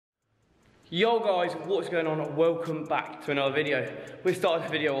Yo guys, what's going on? Welcome back to another video. We started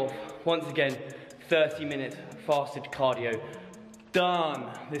the video off, once again, 30 minutes fasted cardio.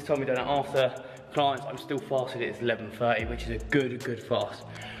 Done. This time we done it after clients. I'm still fasted, it's 11:30, which is a good fast.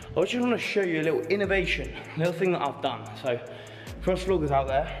 I just want to show you a little innovation, a little thing that I've done. So, for us vloggers out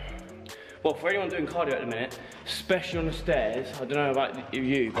there, well, for anyone doing cardio at the minute, especially on the stairs, I don't know about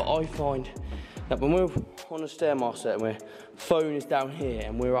you, but I find that when we're on the Stairmaster and our phone is down here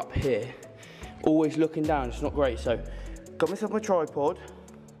and we're up here, always looking down, it's not great. So got myself my tripod,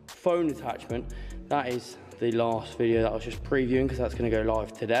 phone attachment. That is the last video that I was just previewing because that's going to go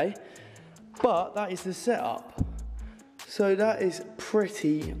live today. But that is the setup. So that is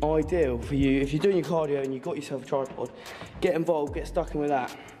pretty ideal for you. If you're doing your cardio and you've got yourself a tripod, get involved, get stuck in with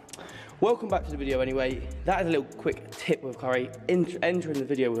that. Welcome back to the video anyway. That is a little quick tip with curry. Entering the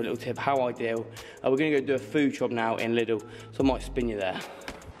video with a little tip, how ideal. We're going to go do a food shop now in Lidl, so I might spin you there.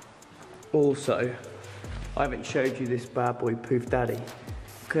 Also, I haven't showed you this bad boy Poof Daddy.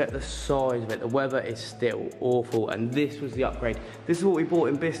 Look at the size of it. The weather is still awful, and this was the upgrade. This is what we bought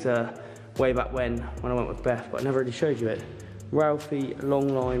in Bicester way back when I went with Beth, but I never really showed you it. Ralphie long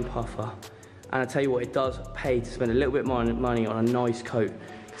line puffer. And I tell you what, it does pay to spend a little bit more money on a nice coat,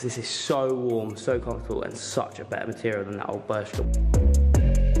 because this is so warm, so comfortable, and such a better material than that old Birchall.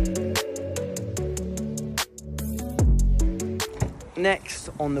 Next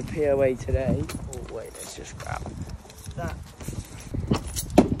on the POA today, oh wait, let's just grab that.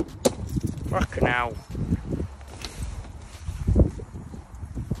 Fucking hell.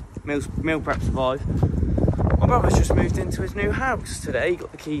 Meal prep survive. My brother's just moved into his new house today,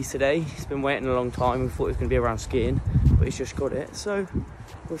 got the keys today. He's been waiting a long time, we thought he was going to be around skiing, but he's just got it. So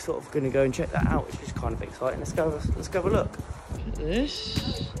we're sort of going to go and check that out, which is kind of exciting. Let's go have a look. Look at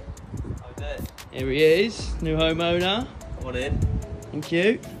this. Here he is, new homeowner. Come on in. Thank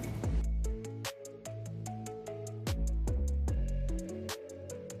you.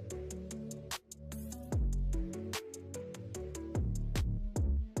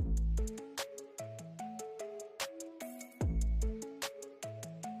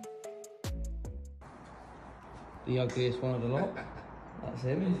 The ugliest one of the lot. That's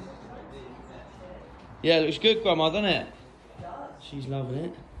him. Yeah, it looks good, Grandma, doesn't it? It does. She's loving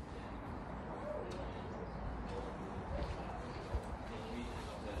it.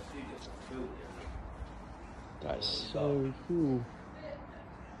 That's so cool.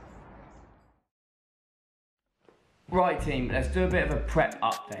 Right team, let's do a bit of a prep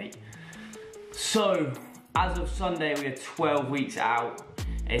update. So, as of Sunday, we are 12 weeks out.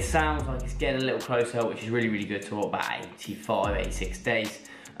 It sounds like it's getting a little closer, which is really good, to about 85, 86 days.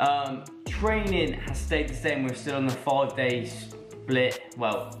 Training has stayed the same. We're still on the 5-day split.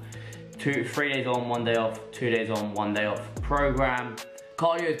 Well, 3 days on, 1 day off, 2 days on, 1 day off program.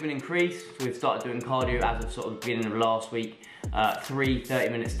 Cardio has been increased, so we've started doing cardio as of sort of the beginning of last week. 3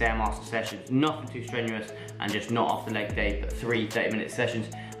 30-minute Stairmaster sessions, nothing too strenuous, and just not off the leg day, but 3 30-minute sessions,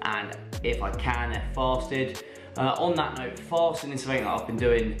 and if I can, they're fasted. On that note, fasting is something that I've been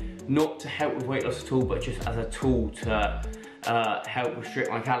doing not to help with weight loss at all, but just as a tool to help restrict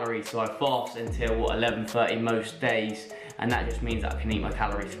my calories. So I fast until 11:30 most days, and that just means that I can eat my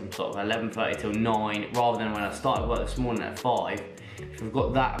calories from sort of 11:30 till 9, rather than when I started work this morning at 5. If we've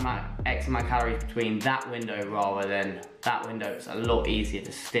got that X amount of calories between that window rather than that window, it's a lot easier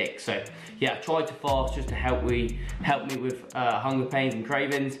to stick. So yeah, I tried to fast just to help me with hunger pains and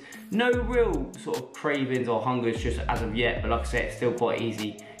cravings. No real sort of cravings or hungers just as of yet, but like I said, it's still quite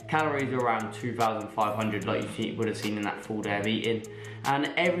easy. Calories are around 2,500 like you would have seen in that full day of eating.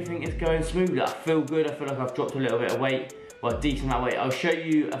 And everything is going smoothly. I feel good, I feel like I've dropped a little bit of weight. Well, a decent amount of weight. I'll show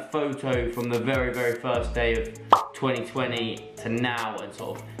you a photo from the very first day of 2020 to now, and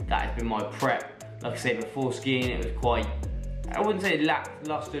sort of that has been my prep. Like I said, before skiing it was quite, I wouldn't say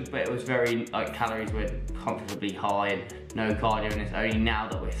lackluster, but it was very, like, calories were comfortably high and no cardio, and it's only now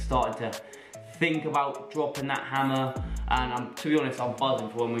that we're starting to think about dropping that hammer, and to be honest, I'm buzzing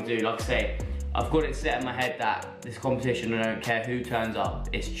for when we do. Like I say, I've got it set in my head that this competition, I don't care who turns up,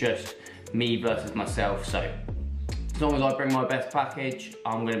 it's just me versus myself. So as long as I bring my best package,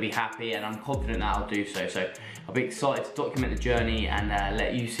 I'm going to be happy, and I'm confident that I'll do so. So I'll be excited to document the journey and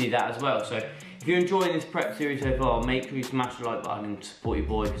let you see that as well. So if you're enjoying this prep series so far, make sure you smash the like button and support your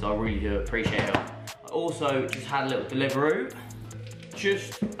boy, because I really do appreciate it. I also just had a little Deliveroo.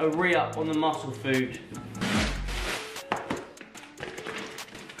 Just a re-up on the muscle food.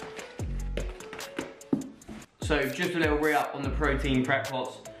 So just a little re-up on the protein prep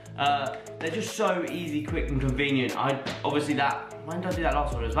pots. They're just so easy, quick and convenient. Obviously when did I do that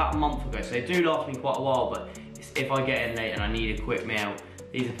last one? It was about a month ago, so they do last me quite a while, but if I get in late and I need a quick meal,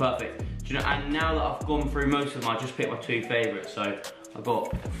 these are perfect. Do you know, and now that I've gone through most of them, I just picked my 2 favourites. So I've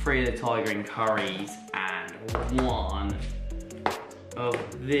got 3 of the Tiger and curries and 1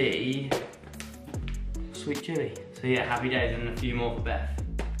 of the sweet chilli. So yeah, happy days, and a few more for Beth.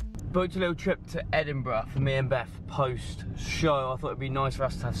 Booked a little trip to Edinburgh for me and Beth post show. I thought it'd be nice for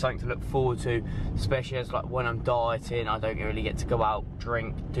us to have something to look forward to, especially as like when I'm dieting, I don't really get to go out,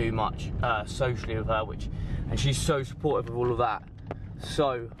 drink, do much socially with her, and she's so supportive of all of that.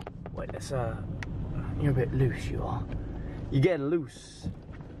 So, wait, let's you're a bit loose, you are. You're getting loose.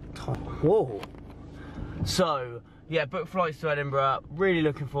 Whoa. So, yeah, booked flights to Edinburgh, really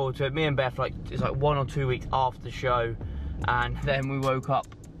looking forward to it. Me and Beth, like, it's like 1 or 2 weeks after the show, and then we woke up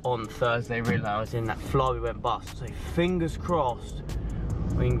on Thursday, realised in that fly we went bust. So fingers crossed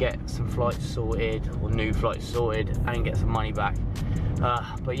we can get some flights sorted, or new flights sorted, and get some money back.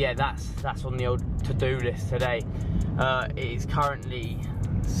 But yeah, that's on the old to-do list today. It is currently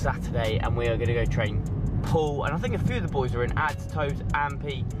Saturday, and we are going to go train Paul, and I think a few of the boys are in Ads, Toes, and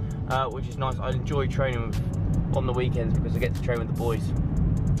P, which is nice. I enjoy training on the weekends because I get to train with the boys.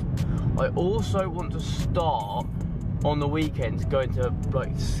 I also want to start on the weekends going to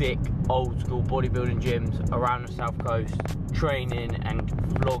like sick old school bodybuilding gyms around the south coast, training and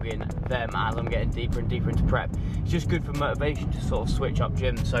vlogging them as I'm getting deeper and deeper into prep. It's just good for motivation to sort of switch up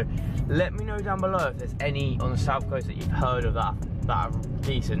gyms. So let me know down below if there's any on the south coast that you've heard of that are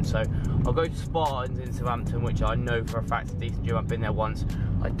decent. So I'll go to Spartans in Southampton, which I know for a fact is a decent gym. I've been there once.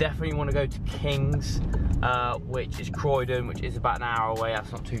 I definitely want to go to King's, which is Croydon, which is about an hour away.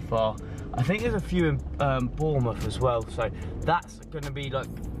 That's not too far. I think there's a few in Bournemouth as well, so that's going to be like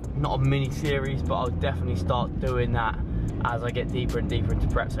not a mini series, but I'll definitely start doing that as I get deeper and deeper into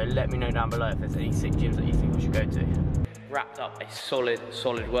prep. So let me know down below if there's any sick gyms that you think we should go to. Wrapped up a solid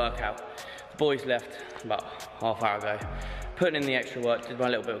workout. The boys left about half hour ago, putting in the extra work, did my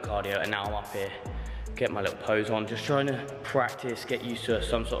little bit of cardio, and now I'm up here getting my little pose on, just trying to practice, get used to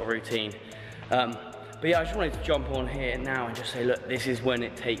some sort of routine. But yeah, I just wanted to jump on here now and just say, look, this is when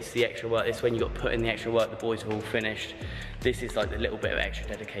it takes the extra work. This is when you got to put in the extra work. The boys have all finished. This is like the little bit of extra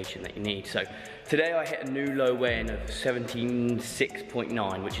dedication that you need. So today I hit a new low weigh-in of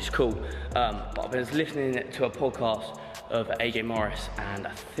 17.6.9, which is cool. But I was listening to a podcast of AJ Morris, and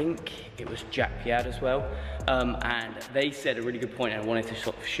I think it was Jack Piad as well. And they said a really good point, and I wanted to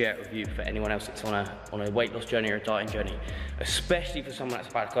sort of share it with you for anyone else that's on a weight loss journey or a dieting journey, especially for someone that's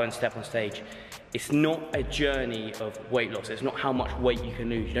about to go and step on stage. It's not a journey of weight loss. It's not how much weight you can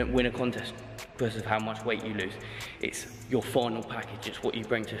lose. You don't win a contest because of how much weight you lose. It's your final package. It's what you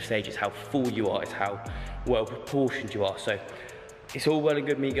bring to the stage. It's how full you are. It's how well proportioned you are. So it's all well and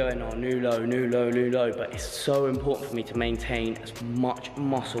good me going on new low, but it's so important for me to maintain as much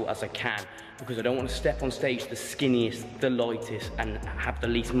muscle as I can, because I don't want to step on stage the skinniest, the lightest, and have the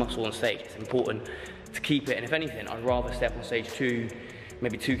least muscle on stage. It's important to keep it, and if anything, I'd rather step on stage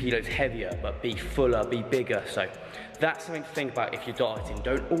maybe 2 kilos heavier, but be fuller, be bigger. So that's something to think about if you're dieting.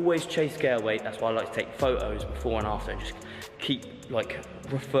 Don't always chase scale weight. That's why I like to take photos before and after, and just keep like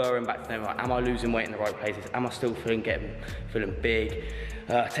referring back to them, like, am I losing weight in the right places? Am I still feeling big?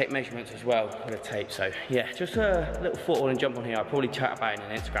 Take measurements as well with a tape. So yeah, just a little thought and jump on here. I'll probably chat about it in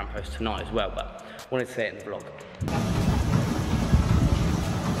an Instagram post tonight as well, but wanted to say it in the vlog.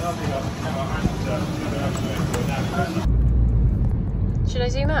 Should I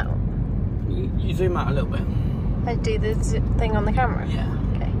zoom out? You zoom out a little bit. I do the thing on the camera? Yeah.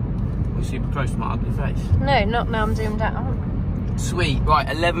 Okay. We're super close to my ugly face. No, not now I'm zoomed out. Sweet. Right,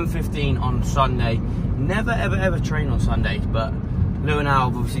 11:15 on Sunday. Never ever train on Sundays, but Lou and Al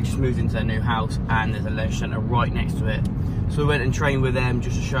have obviously just moved into their new house, and there's a leisure centre right next to it. So we went and trained with them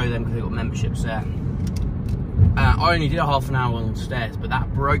just to show them, because they've got memberships there. I only did a half an hour on the stairs, but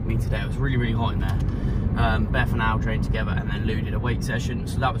that broke me today. It was really hot in there. Beth and Al trained together, and then Lou did a weight session,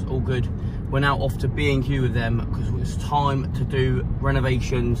 so that was all good. We're now off to B&Q with them because it's time to do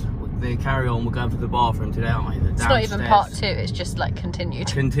renovations. They carry on. We're going for the bathroom today, aren't we? It's not even part 2, it's just like continued.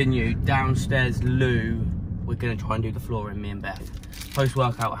 Continued. Downstairs, Lou, we're going to try and do the flooring, me and Beth.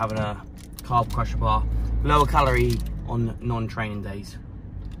 Post-workout, having a carb crusher bar. Lower calorie on non-training days.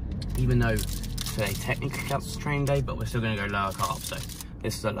 Even though today technically counts as training day, but we're still going to go lower carb, so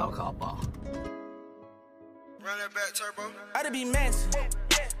this is a lower carb bar. Run that back turbo. I to be messy,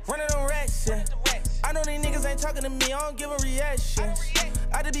 running on racks. I know these niggas ain't talking to me, I don't give a reaction.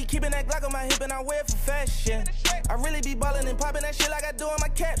 I to be keeping that Glock on my hip and I wear it for fashion. I really be ballin' and popping that shit like I do on my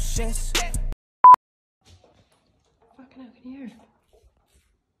captions. Fucking hell, can you hear him?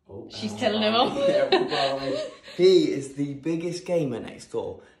 Oh, she's telling him off. He is the biggest gamer next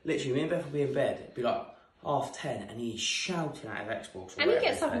door. Literally, me and Beth will be in bed. It'd be like 10:30 and he's shouting out of Xbox. And he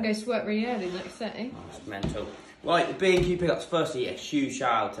gets up and goes to work really early the next day. Oh, it's mental. Right, the B&Q pickups. Firstly, a huge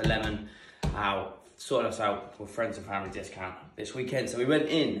shout out to Lemon, sorting us out with friends and family discount this weekend. So we went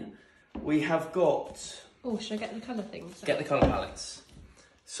in. We have got... Oh, should I get the colour things? Get the colour palettes.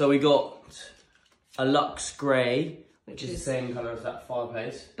 So we got a Luxe Grey, which is the same colour as that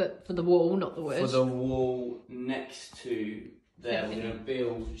fireplace. But for the wall, not the wood. For the wall next to there, we're going to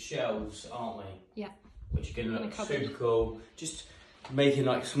build shelves, aren't we? Yeah. Which are going to look super cool. Just making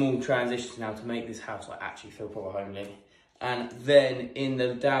like small transitions now to make this house like actually feel proper homely. And then in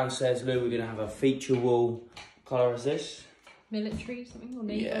the downstairs loo, we're going to have a feature wall. What colour is this? Military something or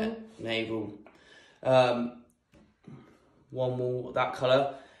naval? Yeah, naval. One wall, that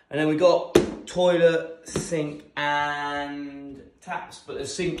colour. And then we got toilet, sink and taps. But the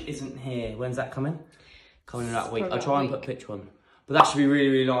sink isn't here. When's that coming? Coming in that week. I'll try and put a picture on. But that should be really,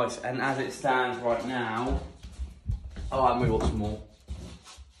 really nice. And as it stands right now... Oh, I'll move on some more.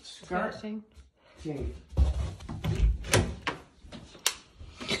 Skirting.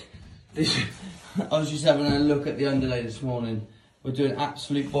 I was just having a look at the underlay this morning. We're doing an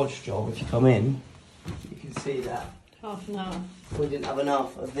absolute bodge job. If you come in, you can see that. Half an hour. We didn't have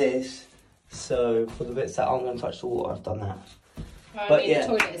enough of this, so for the bits that aren't going to touch the water, I've done that. Well, but I mean, yeah, the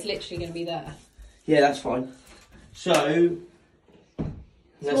toilet is literally going to be there. Yeah, that's fine. So,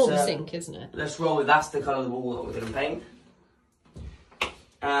 it's more the sink, isn't it? Let's roll with. That's the colour of the wall that we're going to paint.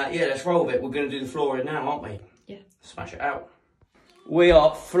 Yeah, let's roll with it. We're going to do the flooring now, aren't we? Yeah. Smash it out. We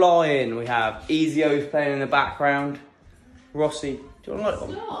are flying. We have Easy O's playing in the background. Rossi, do you want to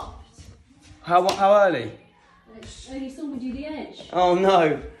light one? How early? Only saw me do the edge. Oh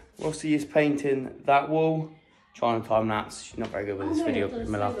no, Rossi is painting that wall. Trying to time lapse. She's not very good with this video,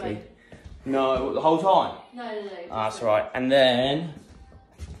 my lovely. No, the whole time? No. That's right. And then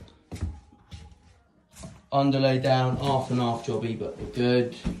underlay down, half and half jobby, but they're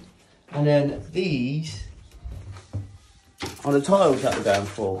good. And then these are the tiles that we're going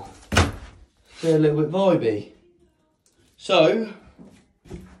for. They're a little bit vibey. So,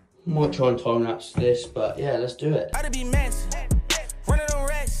 might try and time lapse this, but yeah, let's do it. I be messy, running on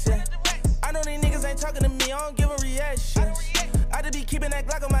racks. I know these niggas ain't talking to me, I don't give a reaction. I be keeping that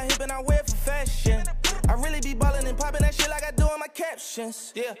Glock on my hip and I wear it for fashion. I really be ballin' and popping that shit like I do on my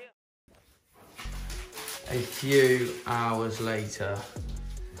captions. Yeah. A few hours later,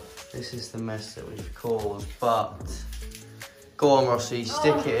 this is the mess that we've caused, but go on, Rossi,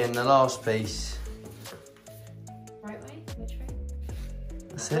 stick it in the last piece. Right way? Which way?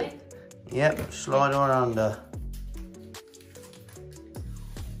 That's it. Yep, slide on under.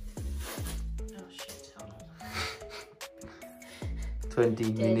 Oh shit, hold on.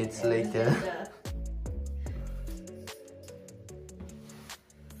 20 minutes later.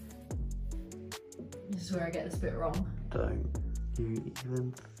 This is where I get this bit wrong. Don't you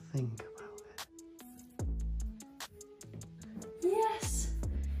even think about it. Yes!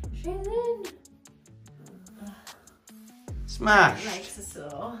 Straight in! Smash! Makes a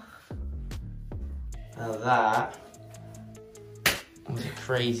sore. Now that was a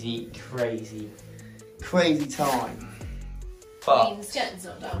crazy time. But I mean, the skeleton's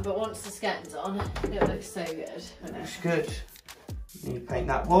not done, but once the skeleton's on, it looks so good. it looks good. You need to paint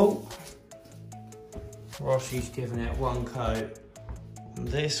that wall. Rossi's giving it one coat on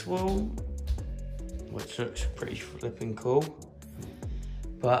this wall, which looks pretty flipping cool.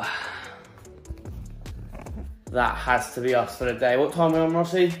 But that has to be us for the day. What time are we on,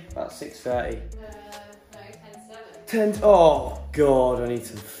 Rossi? About 6:30. No, 10:07. 10. Oh God, I need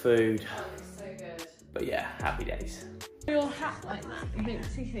some food. Oh, it's so good. But yeah, happy days. Your hat like that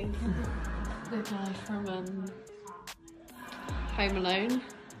makes you think of the guy from Home Alone,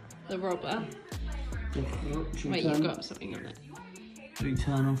 the robber. Wait, you've got something on it. Do we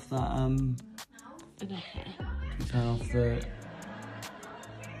turn off that And a hair. turn off the...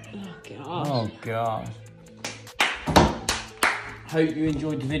 Oh god. Oh God. Hope you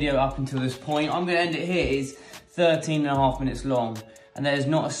enjoyed the video up until this point. I'm going to end it here. It's 13.5 minutes long and there's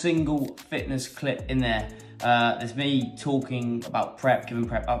not a single fitness clip in there. There's me talking about prep, giving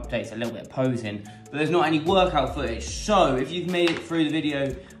prep updates, a little bit of posing, but there's not any workout footage. So if you've made it through the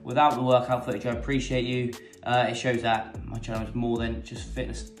video without the workout footage, I appreciate you. It shows that my channel is more than just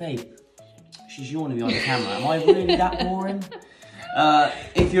fitness. Babe, she's yawning behind the camera. Am I really that boring?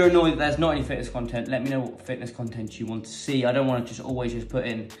 If you're annoyed that there's not any fitness content, let me know what fitness content you want to see. I don't want to just always just put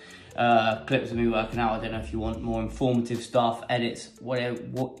in clips of me working out. I don't know if you want more informative stuff, edits,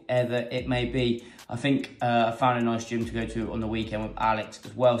 whatever it may be. I think I found a nice gym to go to on the weekend with Alex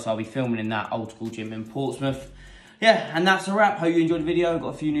as well, so I'll be filming in that old school gym in Portsmouth. Yeah, and that's a wrap. Hope you enjoyed the video. I've got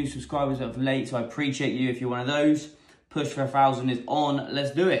a few new subscribers that are late, so I appreciate you if you're one of those. Push for 1,000 is on. Let's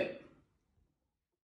do it.